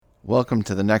Welcome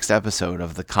to the next episode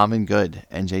of The Common Good,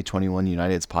 NJ21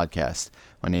 United's podcast.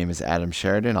 My name is Adam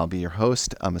Sheridan. I'll be your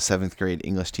host. I'm a 7th grade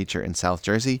English teacher in South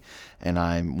Jersey, and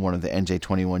I'm one of the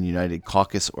NJ21 United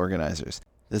caucus organizers.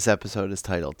 This episode is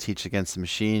titled Teach Against the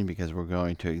Machine because we're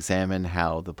going to examine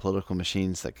how the political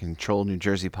machines that control New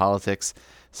Jersey politics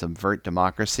subvert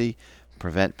democracy,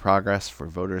 prevent progress for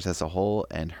voters as a whole,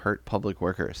 and hurt public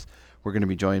workers. We're going to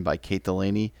be joined by Kate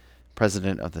Delaney,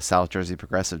 President of the South Jersey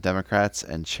Progressive Democrats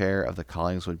and Chair of the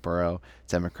Collingswood Borough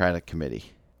Democratic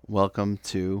Committee. Welcome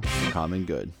to The Common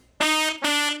Good.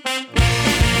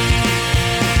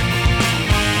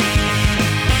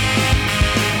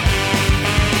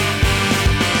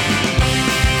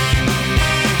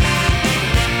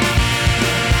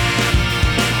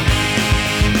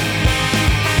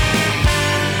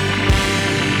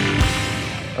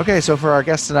 Okay, so for our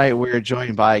guest tonight, we're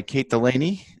joined by Kate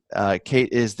Delaney. Kate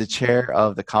is the chair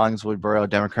of the Collingswood Borough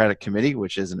Democratic Committee,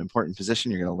 which is an important position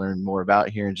you're going to learn more about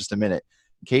here in just a minute.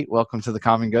 Kate, welcome to The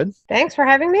Common Good. Thanks for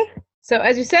having me. So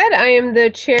as you said, I am the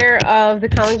chair of the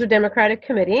Collingswood Democratic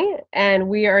Committee, and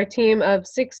we are a team of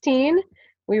 16.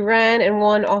 We ran and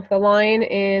won off the line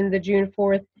in the June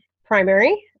 4th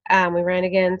primary. We ran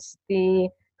against the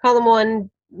Column 1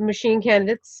 machine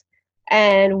candidates,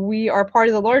 and we are part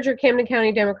of the larger Camden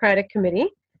County Democratic Committee.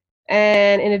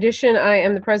 And in addition, I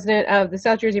am the president of the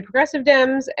South Jersey Progressive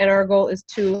Dems, and our goal is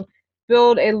to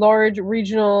build a large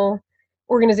regional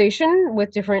organization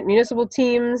with different municipal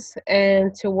teams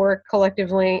and to work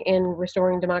collectively in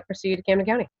restoring democracy to Camden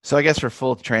County. So I guess for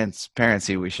full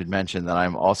transparency, we should mention that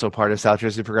I'm also part of South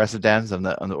Jersey Progressive Dems. I'm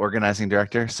the organizing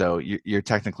director, so you're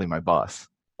technically my boss.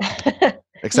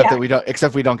 Except we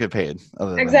don't get paid.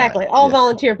 Exactly. All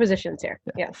volunteer positions here.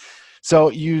 Yeah.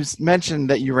 So you mentioned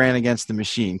that you ran against the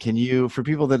machine. Can you, for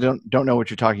people that don't know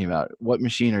what you're talking about, what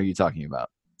machine are you talking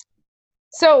about?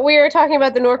 So we are talking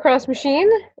about the Norcross machine,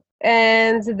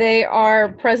 and they are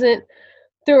present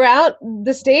throughout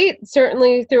the state,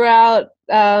 certainly throughout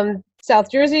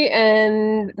South Jersey,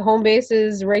 and the home base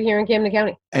is right here in Camden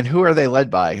County. And who are they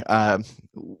led by?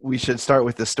 We should start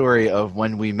with the story of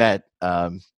when we met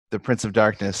the Prince of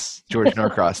Darkness, George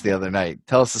Norcross, the other night.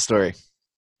 Tell us the story.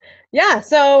 Yeah,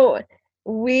 so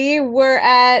we were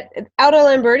at Aldo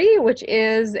Lamberti, which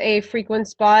is a frequent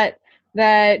spot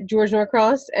that George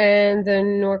Norcross and the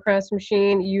Norcross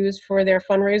machine use for their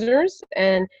fundraisers,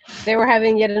 and they were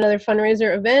having yet another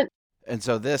fundraiser event. And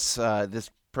so this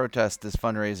protest, this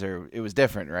fundraiser, it was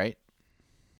different, right?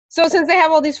 So since they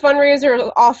have all these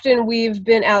fundraisers, often we've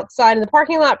been outside in the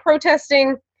parking lot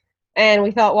protesting, and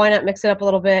we thought, why not mix it up a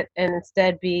little bit and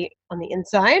instead be on the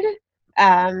inside?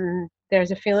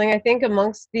 There's a feeling, I think,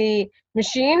 amongst the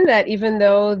machine that even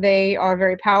though they are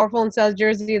very powerful in South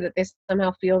Jersey, that they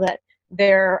somehow feel that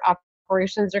their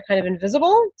operations are kind of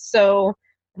invisible. So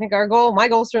I think my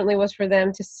goal certainly was for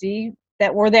them to see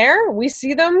that we're there. We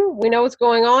see them. We know what's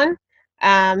going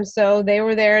on. So they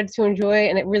were there to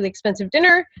enjoy a really expensive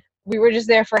dinner. We were just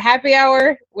there for happy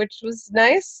hour, which was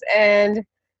nice. And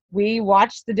we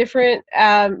watched the different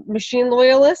machine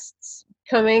loyalists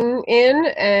coming in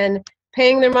and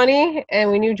paying their money,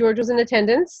 and we knew George was in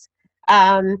attendance.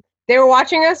 They were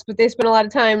watching us, but they spent a lot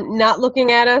of time not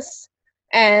looking at us,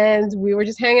 and we were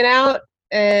just hanging out.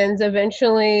 And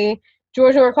eventually,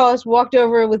 George Norcross walked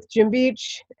over with Jim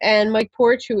Beach and Mike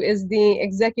Porch, who is the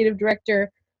executive director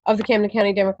of the Camden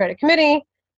County Democratic Committee,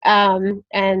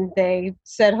 and they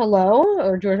said hello,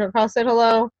 or George Norcross said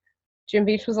hello. Jim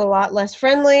Beach was a lot less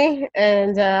friendly,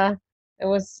 and it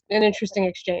was an interesting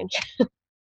exchange.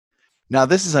 Now,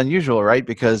 this is unusual, right?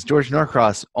 Because George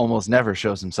Norcross almost never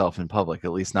shows himself in public,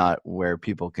 at least not where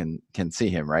people can see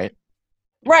him, right?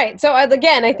 Right. So,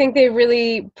 again, I think they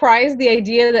really prize the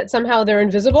idea that somehow they're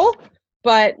invisible,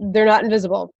 but they're not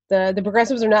invisible. The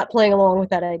progressives are not playing along with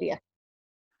that idea.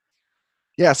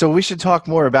 Yeah, so we should talk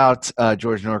more about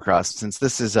George Norcross. Since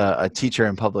this is a teacher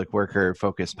and public worker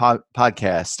focused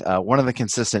podcast, one of the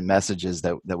consistent messages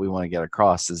that we want to get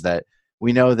across is that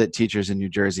we know that teachers in New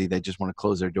Jersey, they just want to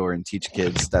close their door and teach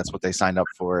kids. That's what they signed up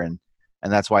for, and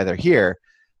that's why they're here.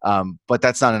 But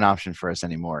that's not an option for us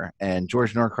anymore. And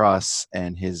George Norcross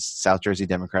and his South Jersey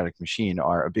Democratic machine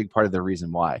are a big part of the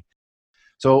reason why.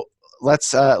 So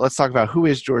let's talk about who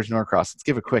is George Norcross. Let's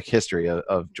give a quick history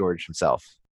of George himself.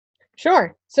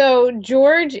 Sure. So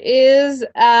George is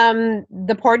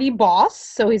the party boss.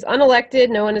 So he's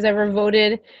unelected. No one has ever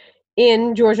voted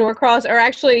in George Norcross, or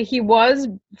actually he was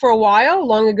for a while,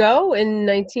 long ago, in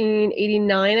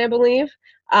 1989, I believe,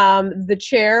 the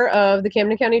chair of the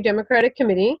Camden County Democratic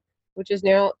Committee, which is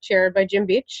now chaired by Jim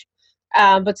Beach.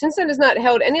 But since then has not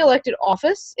held any elected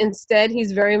office. Instead,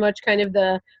 he's very much kind of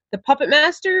the puppet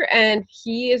master, and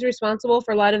he is responsible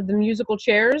for a lot of the musical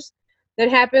chairs that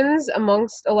happens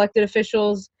amongst elected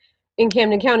officials in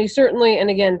Camden County, certainly, and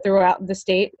again, throughout the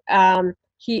state.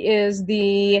 He is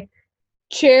the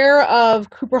chair of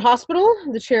Cooper Hospital,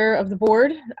 the chair of the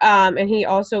board, and he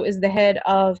also is the head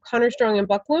of Connor Strong and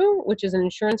Bucklew, which is an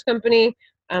insurance company,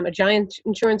 a giant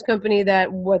insurance company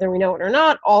that, whether we know it or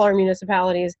not, all our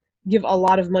municipalities give a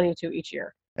lot of money to each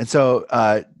year. And so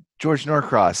George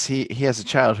Norcross, he has a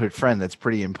childhood friend that's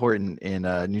pretty important in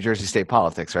New Jersey state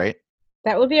politics, right?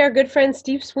 That would be our good friend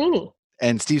Steve Sweeney.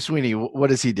 And Steve Sweeney,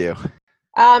 what does he do?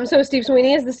 So Steve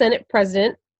Sweeney is the Senate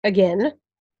president again.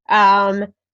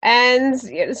 And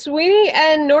Sweeney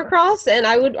and Norcross, and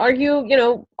I would argue,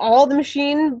 all the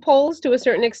machine polls to a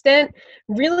certain extent,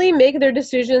 really make their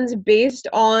decisions based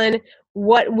on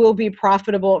what will be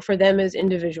profitable for them as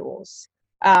individuals.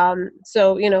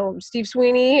 So, Steve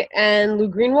Sweeney and Lou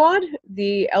Greenwald,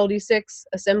 the LD6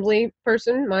 assembly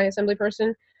person, my assembly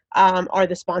person, are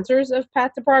the sponsors of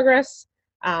Path to Progress.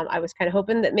 I was kind of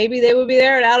hoping that maybe they would be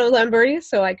there at Aldo Lamberti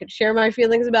so I could share my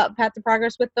feelings about Path to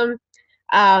Progress with them.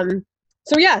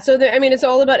 It's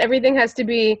all about everything has to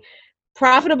be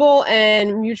profitable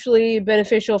and mutually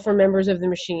beneficial for members of the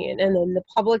machine. And then the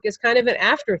public is kind of an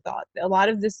afterthought. A lot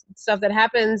of this stuff that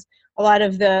happens, a lot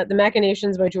of the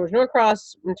machinations by George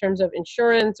Norcross in terms of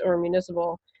insurance or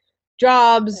municipal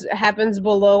jobs happens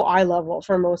below eye level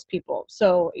for most people.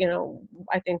 So,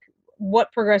 I think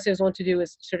what progressives want to do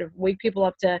is sort of wake people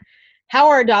up to how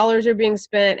our dollars are being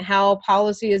spent, how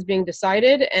policy is being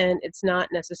decided, and it's not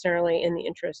necessarily in the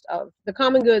interest of the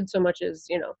common good so much as,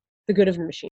 the good of the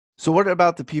machine. So what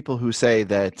about the people who say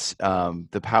that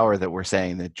the power that we're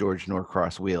saying that George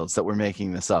Norcross wields, that we're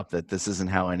making this up, that this isn't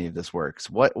how any of this works?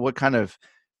 What kind of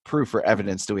proof or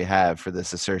evidence do we have for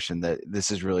this assertion that this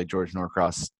is really George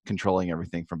Norcross controlling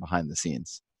everything from behind the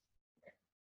scenes?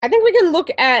 I think we can look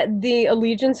at the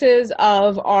allegiances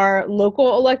of our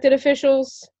local elected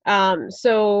officials.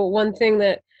 So one thing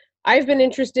that I've been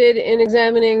interested in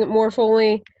examining more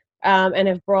fully and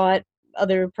have brought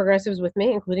other progressives with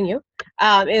me, including you,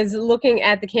 is looking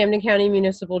at the Camden County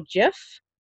Municipal JIF,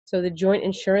 so the Joint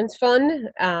Insurance Fund,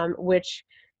 which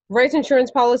writes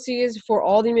insurance policies for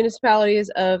all the municipalities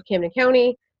of Camden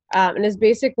County, and is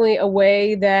basically a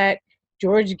way that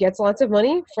George gets lots of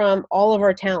money from all of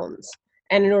our towns.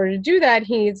 And in order to do that,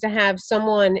 he needs to have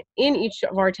someone in each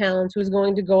of our towns who's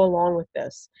going to go along with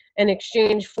this in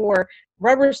exchange for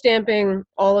rubber stamping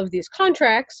all of these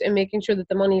contracts and making sure that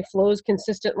the money flows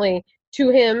consistently to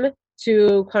him,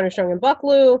 to Connor Strong and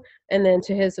Bucklew, and then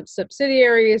to his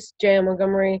subsidiaries, J.M.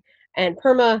 Montgomery and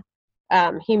PERMA.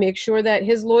 He makes sure that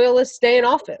his loyalists stay in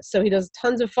office. So he does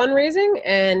tons of fundraising,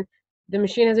 and the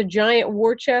machine has a giant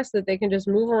war chest that they can just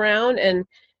move around and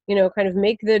kind of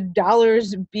make the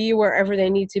dollars be wherever they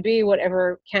need to be,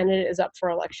 whatever candidate is up for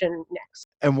election next.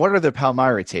 And what are the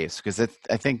Palmyra tapes? Because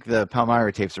I think the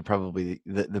Palmyra tapes are probably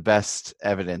the best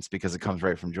evidence, because it comes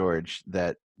right from George,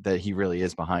 that he really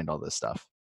is behind all this stuff.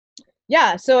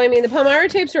 Yeah, so the Palmyra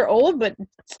tapes are old, but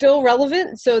still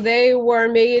relevant. So they were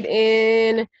made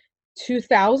in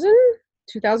 2000,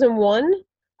 2001.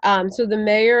 So the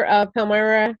mayor of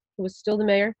Palmyra, who was still the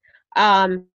mayor,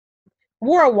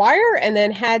 wore a wire and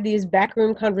then had these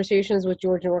backroom conversations with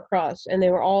George Norcross, and they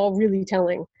were all really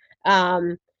telling.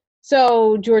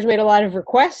 So George made a lot of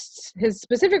requests. His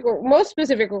most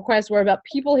specific requests were about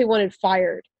people he wanted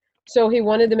fired. So he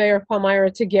wanted the mayor of Palmyra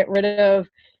to get rid of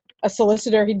a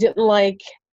solicitor he didn't like,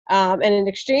 and in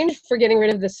exchange for getting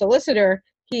rid of the solicitor,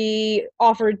 he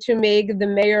offered to make the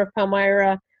mayor of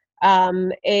Palmyra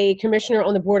a commissioner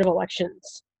on the Board of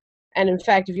Elections. And in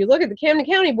fact, if you look at the Camden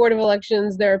County Board of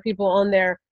Elections, there are people on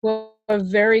there who have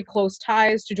very close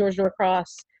ties to George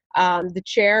Norcross. The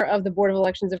chair of the Board of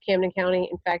Elections of Camden County,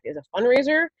 in fact, is a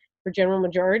fundraiser for General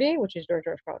Majority, which is George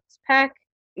Norcross' PAC.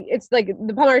 It's like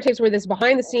the Palmyra tapes where this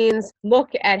behind the scenes look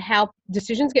at how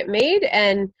decisions get made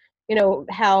and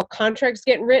how contracts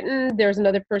get written. There's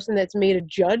another person that's made a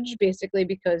judge, basically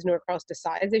because Norcross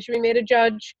decides they should be made a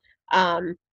judge.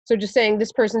 So just saying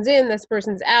this person's in, this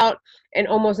person's out, and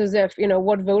almost as if,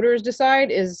 what voters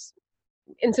decide is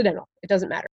incidental. It doesn't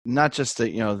matter. Not just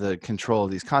the control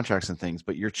of these contracts and things,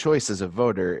 but your choice as a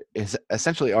voter is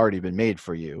essentially already been made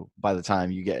for you by the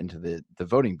time you get into the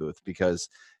voting booth, because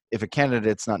if a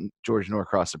candidate's not George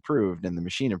Norcross approved and the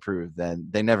machine approved, then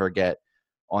they never get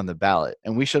on the ballot.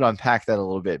 And we should unpack that a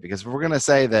little bit, because if we're going to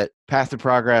say that path to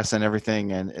progress and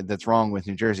everything and that's wrong with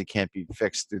New Jersey can't be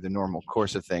fixed through the normal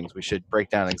course of things, we should break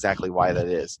down exactly why that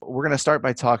is. We're going to start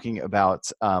by talking about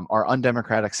our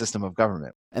undemocratic system of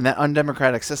government. And that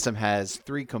undemocratic system has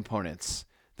three components.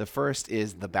 The first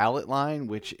is the ballot line,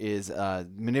 which is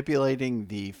manipulating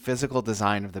the physical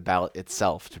design of the ballot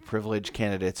itself to privilege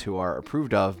candidates who are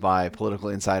approved of by political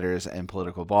insiders and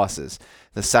political bosses.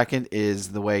 The second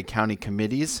is the way county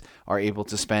committees are able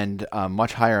to spend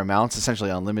much higher amounts, essentially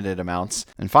unlimited amounts.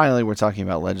 And finally, we're talking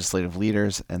about legislative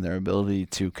leaders and their ability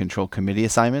to control committee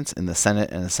assignments in the Senate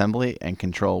and Assembly and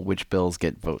control which bills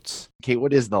get votes. Kate,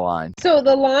 what is the line? So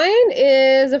the line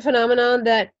is a phenomenon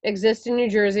that exists in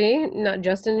New Jersey, not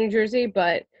just in New Jersey,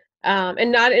 but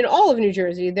and not in all of New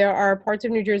Jersey. There are parts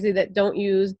of New Jersey that don't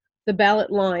use the ballot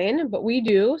line, but we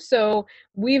do. So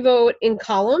we vote in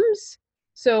columns.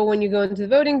 So when you go into the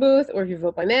voting booth, or if you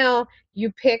vote by mail,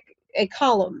 you pick a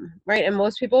column, right? And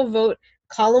most people vote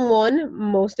column 1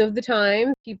 most of the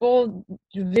time. People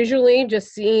visually just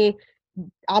see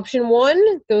option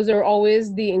 1, those are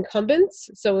always the incumbents,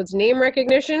 so it's name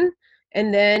recognition.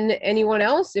 And then anyone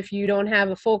else, if you don't have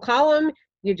a full column,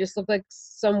 you just look like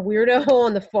some weirdo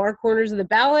on the far corners of the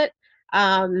ballot.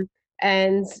 And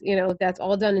that's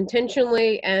all done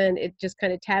intentionally, and it just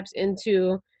kind of taps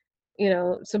into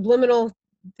subliminal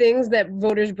things that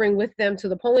voters bring with them to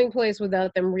the polling place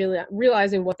without them really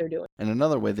realizing what they're doing. And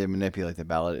another way they manipulate the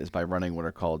ballot is by running what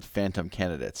are called phantom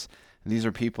candidates. And these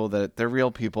are people that they're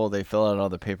real people, they fill out all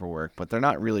the paperwork, but they're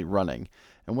not really running.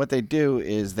 And what they do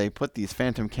is they put these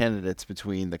phantom candidates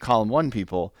between the column 1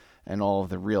 people and all of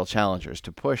the real challengers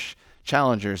to push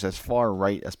challengers as far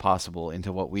right as possible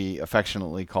into what we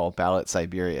affectionately call ballot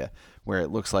Siberia, where it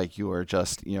looks like you are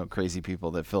just, crazy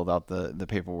people that filled out the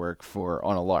paperwork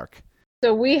on a lark.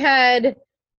 So we had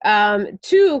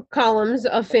 2 columns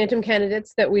of phantom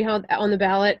candidates that we held on the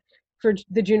ballot for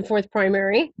the June 4th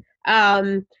primary.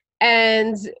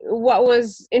 And what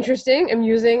was interesting,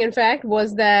 amusing, in fact,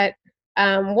 was that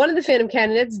one of the phantom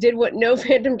candidates did what no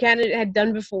phantom candidate had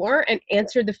done before and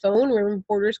answered the phone when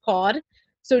reporters called.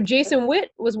 So Jason Witt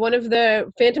was one of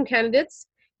the phantom candidates.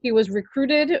 He was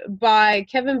recruited by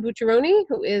Kevin Bucciaroni,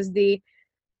 who is the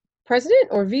president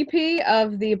or VP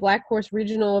of the Black Horse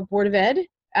Regional Board of Ed.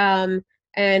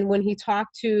 And when he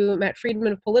talked to Matt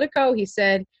Friedman of Politico, he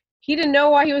said he didn't know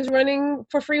why he was running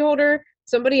for freeholder.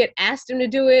 Somebody had asked him to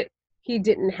do it. He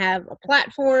didn't have a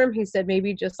platform. He said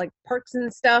maybe just like perks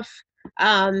and stuff.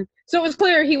 So it was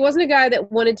clear he wasn't a guy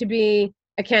that wanted to be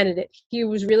a candidate. He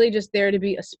was really just there to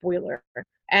be a spoiler.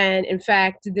 And in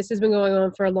fact, this has been going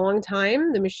on for a long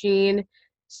time. The machine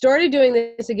started doing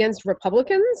this against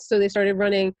Republicans. So they started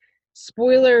running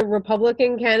spoiler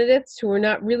Republican candidates who were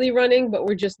not really running, but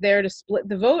were just there to split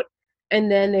the vote.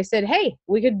 And then they said, hey,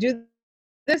 we could do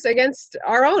this against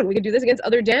our own. We could do this against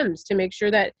other Dems to make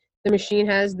sure that the machine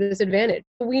has this advantage.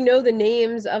 We know the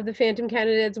names of the phantom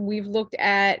candidates. We've looked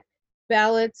at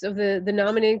ballots of the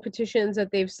nominating petitions that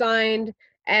they've signed,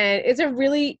 and it's a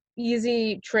really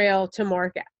easy trail to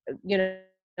mark.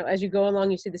 As you go along,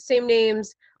 you see the same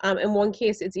names. In one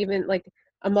case, it's even like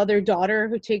a mother-daughter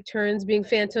who take turns being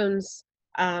phantoms.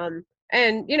 And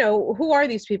who are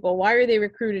these people? Why are they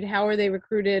recruited? How are they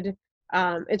recruited?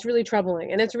 It's really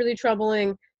troubling. And it's really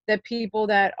troubling that people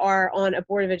that are on a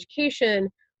board of education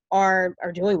are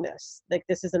doing this. Like,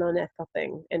 this is an unethical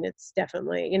thing. And it's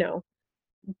definitely,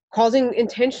 causing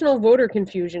intentional voter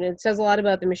confusion. It says a lot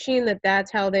about the machine that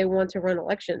that's how they want to run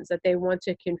elections, that they want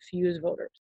to confuse voters.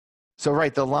 So,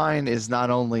 right, the line is not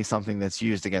only something that's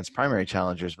used against primary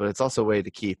challengers, but it's also a way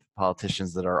to keep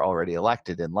politicians that are already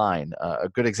elected in line. A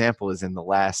good example is in the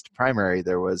last primary,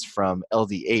 there was from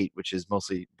LD8, which is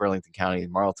mostly Burlington County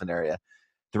and Marlton area,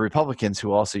 the Republicans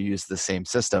who also used the same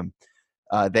system.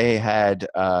 They had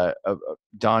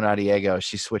Dawn Adiego,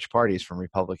 she switched parties from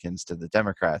Republicans to the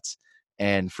Democrats.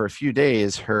 And for a few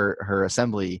days, her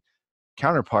assembly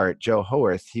counterpart, Joe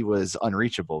Haworth, he was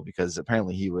unreachable because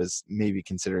apparently he was maybe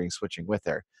considering switching with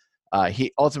her.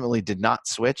 He ultimately did not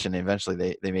switch, and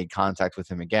eventually they made contact with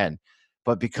him again.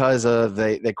 But because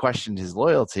they questioned his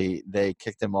loyalty, they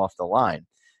kicked him off the line.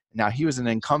 Now, he was an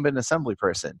incumbent assembly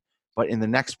person, but in the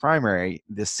next primary,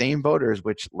 the same voters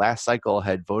which last cycle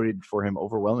had voted for him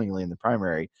overwhelmingly in the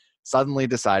primary suddenly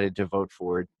decided to vote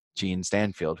for Gene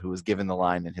Stanfield, who was given the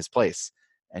line in his place,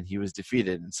 and he was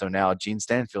defeated. And so now Gene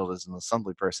Stanfield is an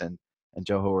assembly person and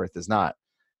Joe Haworth is not.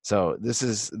 So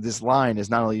this line is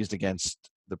not only used against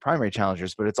the primary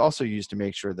challengers, but it's also used to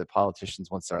make sure that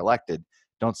politicians, once they're elected,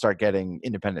 don't start getting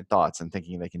independent thoughts and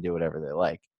thinking they can do whatever they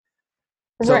like.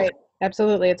 Right.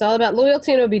 Absolutely. It's all about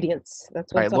loyalty and obedience.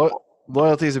 That's what it's all about.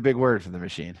 Loyalty is a big word for the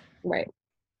machine. Right.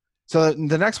 So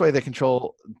the next way they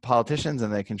control politicians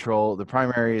and they control the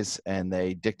primaries and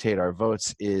they dictate our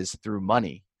votes is through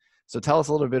money. So tell us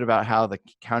a little bit about how the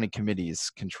county committees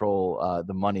control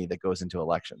the money that goes into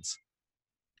elections.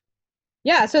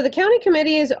 Yeah, so the county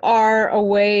committees are a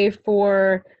way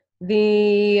for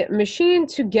the machine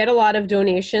to get a lot of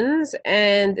donations,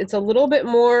 and it's a little bit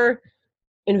more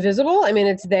invisible. I mean,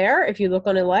 it's there. If you look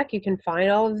on Elec, you can find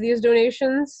all of these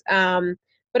donations.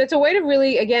 But it's a way to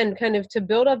really, again, kind of to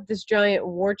build up this giant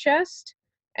war chest,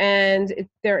 and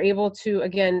they're able to,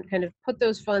 again, kind of put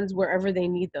those funds wherever they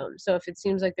need them. So if it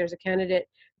seems like there's a candidate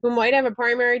who might have a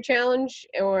primary challenge,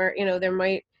 or there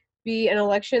might be an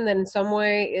election that in some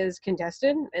way is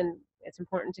contested, and it's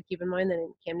important to keep in mind that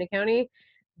in Camden County,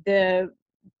 the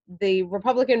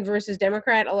Republican versus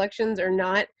Democrat elections are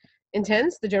not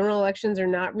intense. The general elections are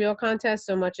not real contests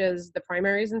so much as the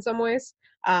primaries in some ways.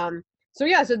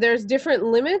 So there's different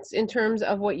limits in terms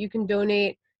of what you can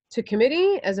donate to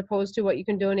committee as opposed to what you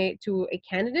can donate to a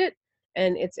candidate,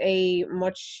 and it's a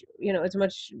much it's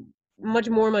much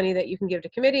more money that you can give to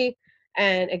committee.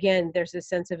 And again, there's this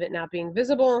sense of it not being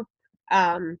visible.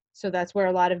 So that's where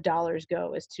a lot of dollars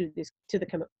go, is to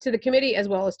the committee as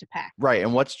well as to PAC. Right.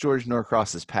 And what's George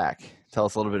Norcross's PAC? Tell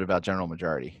us a little bit about General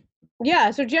Majority.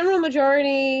 Yeah, so general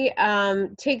majority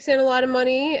takes in a lot of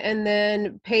money and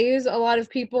then pays a lot of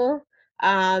people.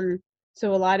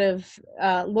 So a lot of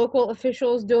local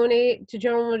officials donate to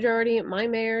general majority. My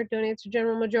mayor donates to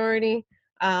general majority.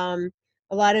 A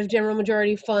lot of general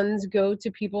majority funds go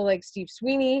to people like Steve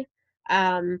Sweeney.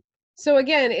 So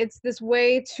again, it's this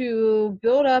way to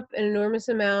build up an enormous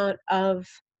amount of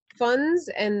funds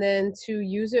and then to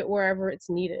use it wherever it's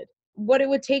needed. What it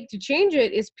would take to change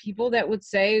it is people that would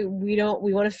say we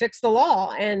want to fix the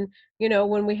law. And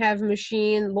when we have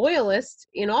machine loyalists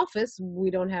in office,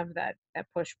 we don't have that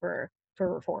push for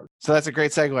reform. So that's a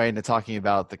great segue into talking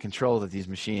about the control that these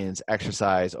machines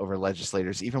exercise over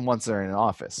legislators, even once they're in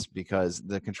office, because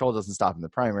the control doesn't stop in the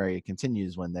primary. It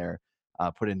continues when they're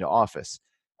put into office.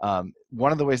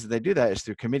 One of the ways that they do that is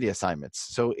through committee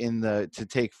assignments. So to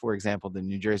take, for example, the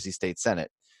New Jersey State Senate,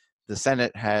 the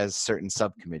Senate has certain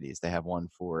subcommittees. They have one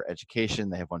for education,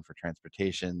 they have one for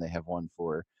transportation, they have one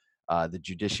for the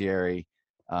Judiciary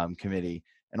Committee,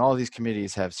 and all of these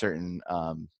committees have certain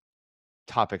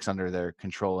topics under their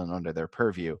control and under their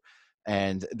purview.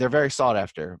 And they're very sought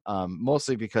after,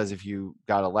 mostly because if you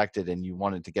got elected and you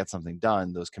wanted to get something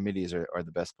done, those committees are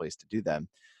the best place to do them.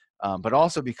 But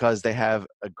also because they have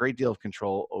a great deal of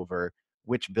control over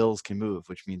which bills can move,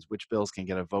 which means which bills can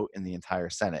get a vote in the entire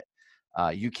Senate.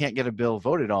 You can't get a bill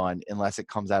voted on unless it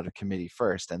comes out of committee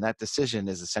first, and that decision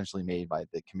is essentially made by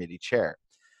the committee chair.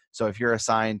 So if you're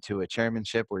assigned to a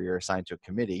chairmanship or you're assigned to a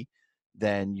committee,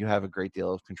 then you have a great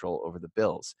deal of control over the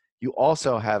bills. You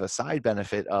also have a side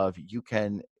benefit of you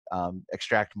can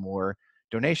extract more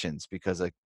donations because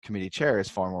a committee chair is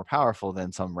far more powerful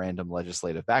than some random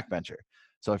legislative backbencher.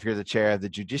 So if you're the chair of the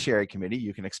Judiciary Committee,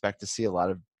 you can expect to see a lot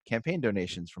of campaign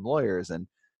donations from lawyers and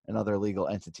other legal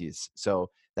entities. So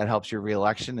that helps your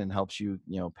reelection and helps you,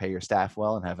 pay your staff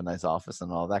well and have a nice office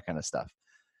and all that kind of stuff.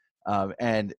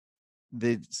 And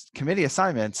the committee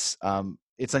assignments,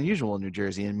 it's unusual in New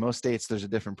Jersey. In most states, there's a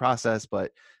different process,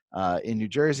 but in New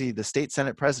Jersey, the state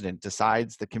Senate president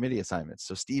decides the committee assignments.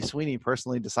 So Steve Sweeney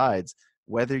personally decides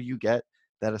whether you get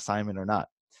that assignment or not.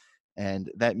 And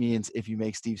that means if you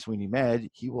make Steve Sweeney mad,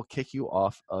 he will kick you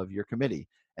off of your committee.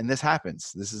 And this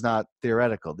happens. This is not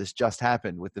theoretical. This just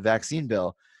happened with the vaccine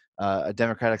bill. A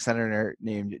Democratic senator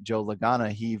named Joe Lagana,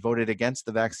 he voted against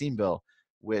the vaccine bill,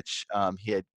 which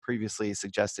he had previously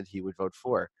suggested he would vote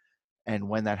for. And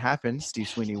when that happened, Steve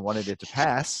Sweeney wanted it to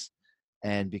pass.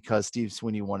 And because Steve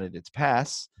Sweeney wanted it to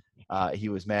pass, he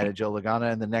was mad at Joe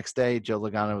Lagana. And the next day, Joe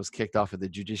Lagana was kicked off of the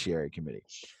Judiciary Committee.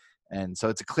 And so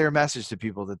it's a clear message to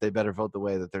people that they better vote the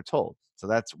way that they're told. So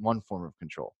that's one form of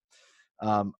control.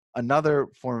 Another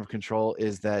form of control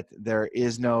is that there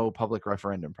is no public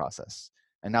referendum process.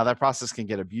 And now that process can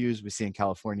get abused. We see in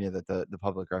California that the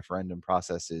public referendum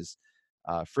process is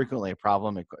frequently a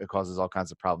problem. It causes all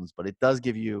kinds of problems, but it does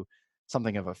give you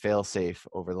something of a fail-safe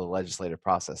over the legislative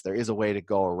process. There is a way to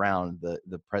go around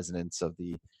the presidents of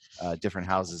the different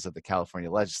houses of the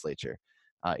California legislature.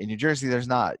 In New Jersey, there's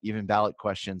not. Even ballot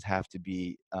questions have to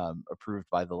be approved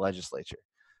by the legislature.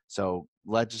 So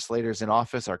legislators in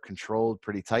office are controlled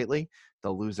pretty tightly.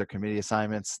 They'll lose their committee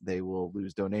assignments. They will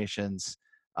lose donations.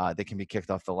 They can be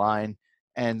kicked off the line.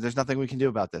 And there's nothing we can do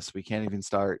about this. We can't even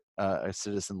start a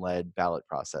citizen-led ballot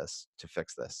process to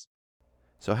fix this.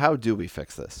 So how do we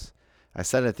fix this? I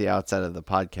said at the outset of the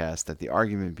podcast that the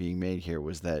argument being made here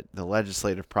was that the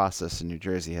legislative process in New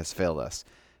Jersey has failed us.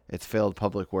 It's failed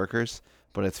public workers,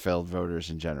 but it's failed voters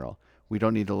in general. We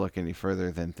don't need to look any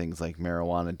further than things like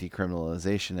marijuana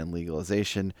decriminalization and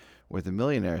legalization or the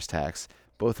millionaire's tax,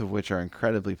 both of which are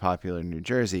incredibly popular in New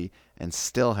Jersey and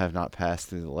still have not passed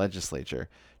through the legislature,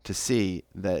 to see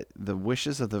that the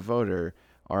wishes of the voter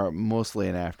are mostly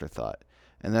an afterthought.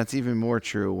 And that's even more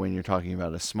true when you're talking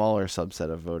about a smaller subset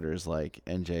of voters like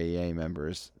NJEA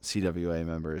members, CWA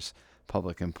members,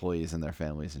 public employees, and their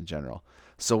families in general.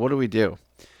 So what do we do?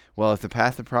 Well, if the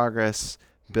Path to Progress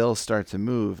bills start to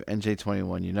move,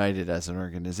 NJ21 United as an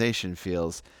organization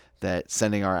feels that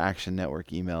sending our Action Network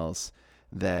emails,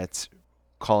 that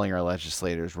calling our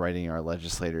legislators, writing our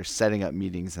legislators, setting up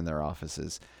meetings in their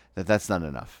offices, that's not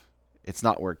enough. It's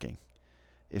not working.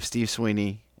 If Steve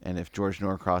Sweeney and if George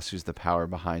Norcross, who's the power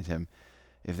behind him,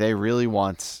 if they really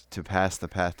want to pass the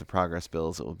Path to Progress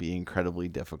bills, it will be incredibly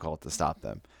difficult to stop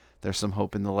them. There's some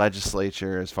hope in the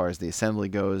legislature as far as the assembly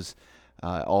goes.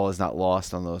 All is not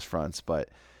lost on those fronts. But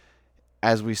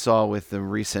as we saw with the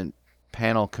recent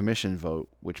panel commission vote,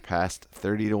 which passed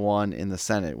 30-1 in the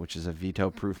Senate, which is a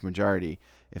veto-proof majority,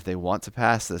 if they want to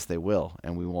pass this, they will,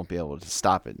 and we won't be able to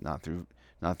stop it, not through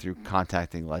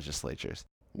contacting legislatures.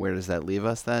 Where does that leave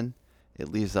us then? It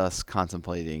leaves us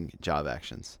contemplating job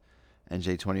actions.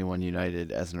 NJ21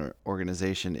 United as an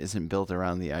organization isn't built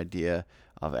around the idea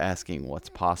of asking what's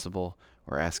possible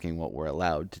or asking what we're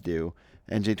allowed to do.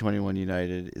 NJ21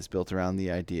 United is built around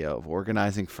the idea of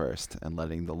organizing first and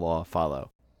letting the law follow.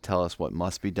 Tell us what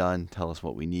must be done, tell us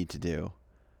what we need to do,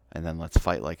 and then let's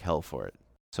fight like hell for it.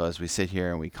 So as we sit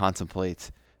here and we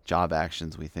contemplate job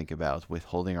actions, we think about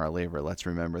withholding our labor. Let's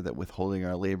remember that withholding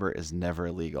our labor is never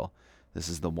illegal. This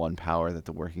is the one power that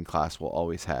the working class will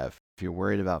always have. If you're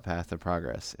worried about Path to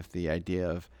Progress, if the idea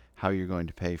of how you're going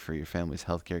to pay for your family's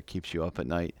health care keeps you up at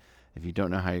night, if you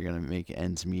don't know how you're going to make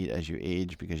ends meet as you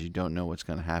age because you don't know what's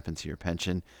going to happen to your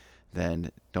pension,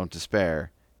 then don't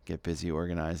despair. Get busy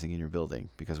organizing in your building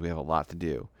because we have a lot to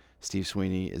do. Steve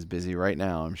Sweeney is busy right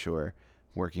now, I'm sure,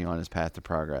 working on his Path to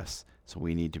Progress, so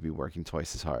we need to be working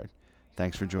twice as hard.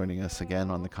 Thanks for joining us again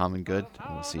on The Common Good,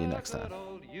 and we'll see you next time.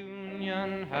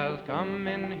 Union has come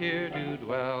in here to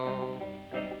dwell.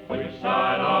 Which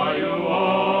side are you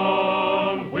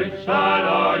on? Which side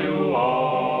are you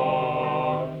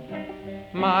on?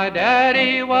 My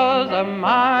daddy was a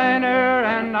miner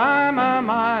and I'm a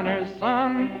miner's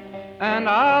son, and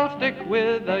I'll stick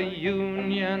with the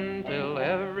Union till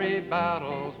every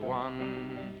battle's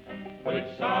won.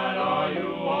 Which side are you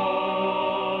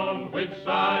on? Which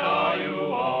side are you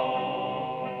on?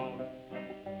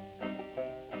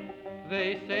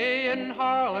 They say in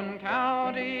Harlan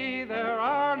County there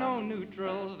are no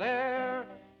neutrals there.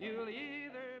 You'll